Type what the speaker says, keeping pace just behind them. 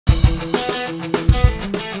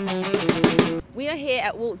are here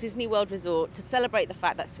at Walt Disney World Resort to celebrate the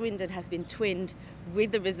fact that Swindon has been twinned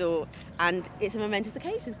with the resort, and it's a momentous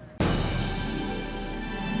occasion.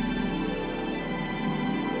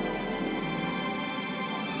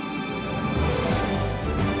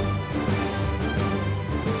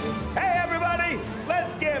 Hey everybody,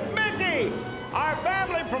 let's give Mickey, our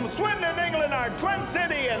family from Swindon, England, our twin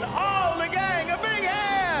city, and all the gang a big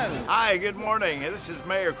hand! Hi, good morning. This is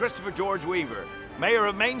Mayor Christopher George Weaver, Mayor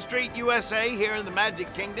of Main Street, USA, here in the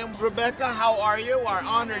Magic Kingdom. Rebecca, how are you? Our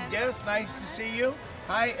honored guest, nice to see you.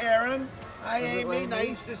 Hi, Aaron. Hi, Amy,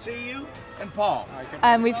 nice to see you. And Paul.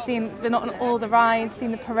 We've been on all the rides,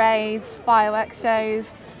 seen the parades, fireworks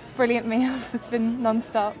shows, brilliant meals. It's been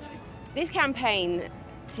non-stop. This campaign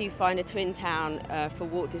to find a twin town for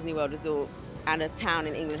Walt Disney World Resort and a town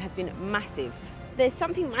in England has been massive. There's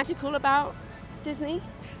something magical about Disney,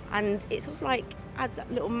 and it sort of like adds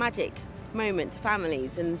that little magic moment to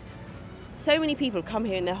families, and so many people come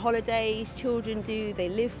here in their holidays, children do, they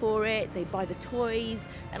live for it, they buy the toys,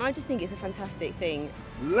 and I just think it's a fantastic thing.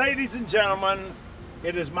 Ladies and gentlemen,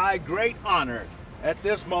 it is my great honor at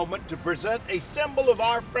this moment to present a symbol of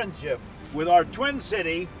our friendship with our twin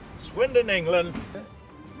city, Swindon, England.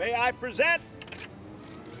 May I present?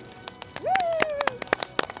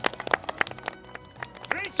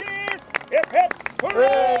 Three cheers! Hip hip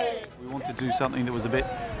hooray! We wanted to do something that was a bit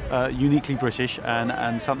uniquely British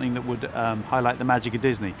and something that would highlight the magic of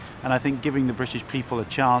Disney. And I think giving the British people a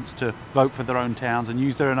chance to vote for their own towns and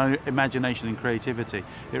use their own imagination and creativity,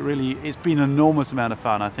 it's been an enormous amount of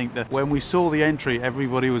fun. I think that when we saw the entry,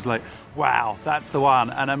 everybody was like, wow, that's the one.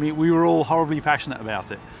 And I mean, we were all horribly passionate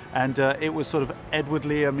about it. And it was sort of Edward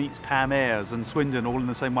Lear meets Pam Ayres and Swindon all in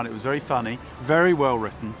the same one. It was very funny, very well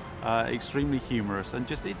written. Extremely humorous, and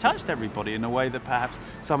just it touched everybody in a way that perhaps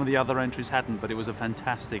some of the other entries hadn't, but it was a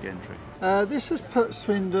fantastic entry. This has put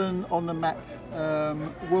Swindon on the map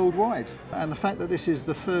worldwide, and the fact that this is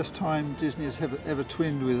the first time Disney has ever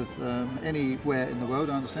twinned with anywhere in the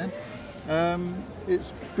world, I understand,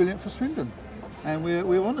 it's brilliant for Swindon, and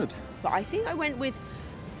we're honoured. But I think I went with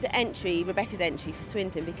the entry, Rebecca's entry for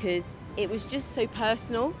Swindon, because it was just so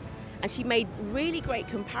personal. And she made really great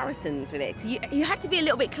comparisons with it. So you had to be a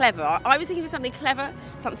little bit clever. I was looking for something clever,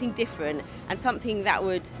 something different, and something that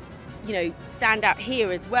would, stand out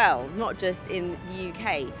here as well, not just in the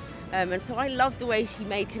UK. And so I loved the way she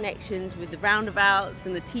made connections with the roundabouts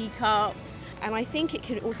and the teacups. And I think it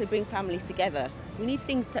can also bring families together. We need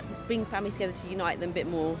things that bring families together to unite them a bit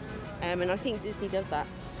more. And I think Disney does that.